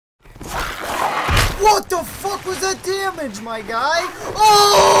What the fuck was that damage, my guy?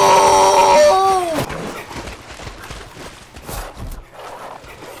 Oh!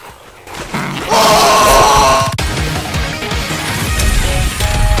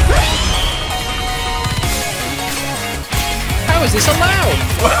 How is this allowed?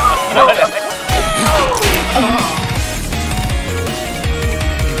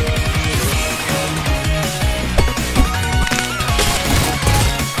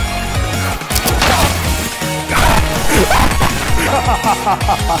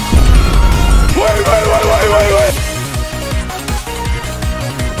 Wait.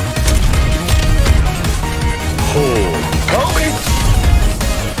 Kobe!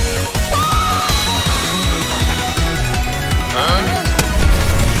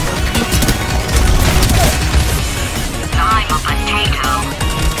 I'm a potato.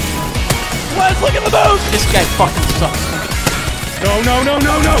 Let's look at the boat! This guy fucking sucks. No!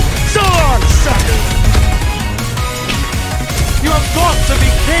 So long, sucker! You have got to be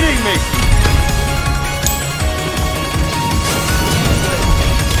kidding me!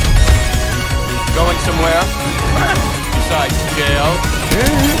 Going somewhere? Besides jail.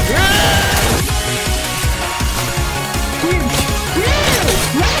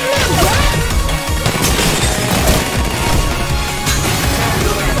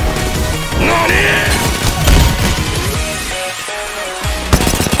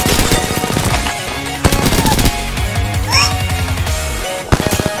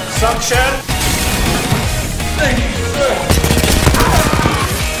 Suction! Thank you, sir!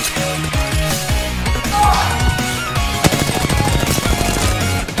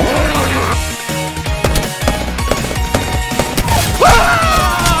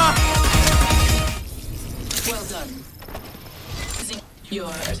 Well done.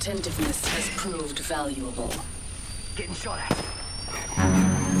 Your attentiveness has proved valuable. Getting shot at.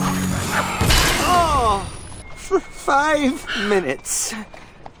 Oh, for 5 minutes.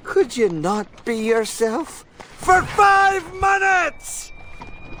 Could you not be yourself? For 5 minutes!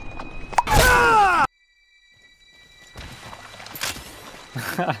 Ah!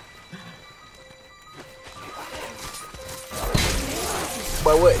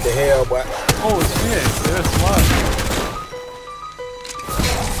 But what the hell, boy? Oh shit, they're smart.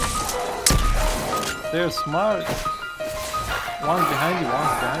 They're smart. One's behind you.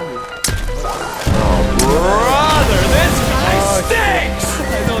 Oh, brother, this guy stinks! I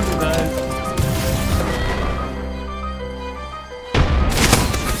don't do that.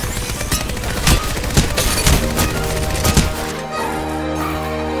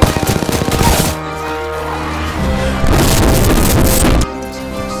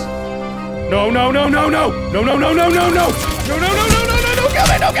 No, don't kill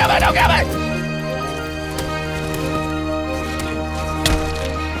me!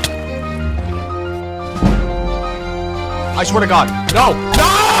 I swear to God, no!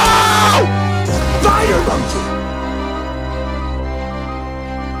 Fire monkey!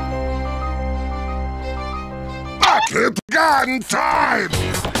 I keep God in time!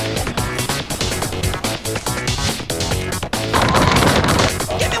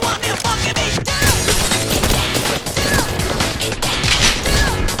 Give me one, you fucking me.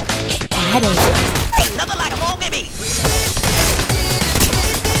 Ain't nothing like a ball, baby.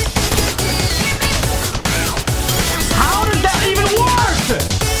 How does that even work?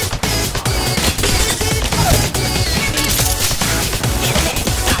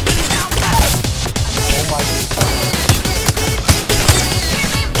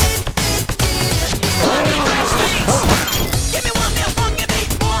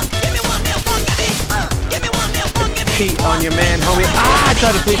 Pete on your man, homie. Ah, I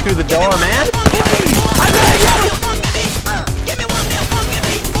tried to peek through the door, man. I beg you!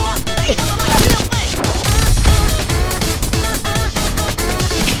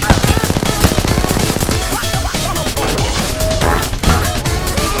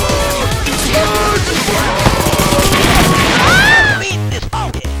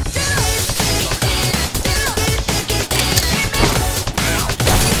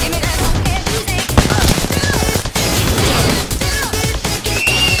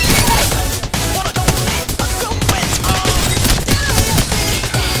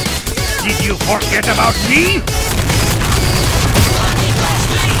 Did you forget about me?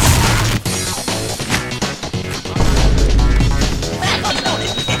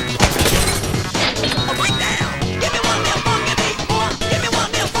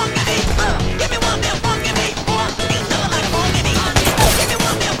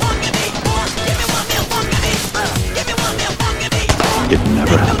 It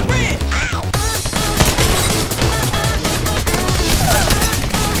never happened.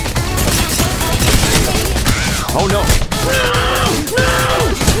 Oh no.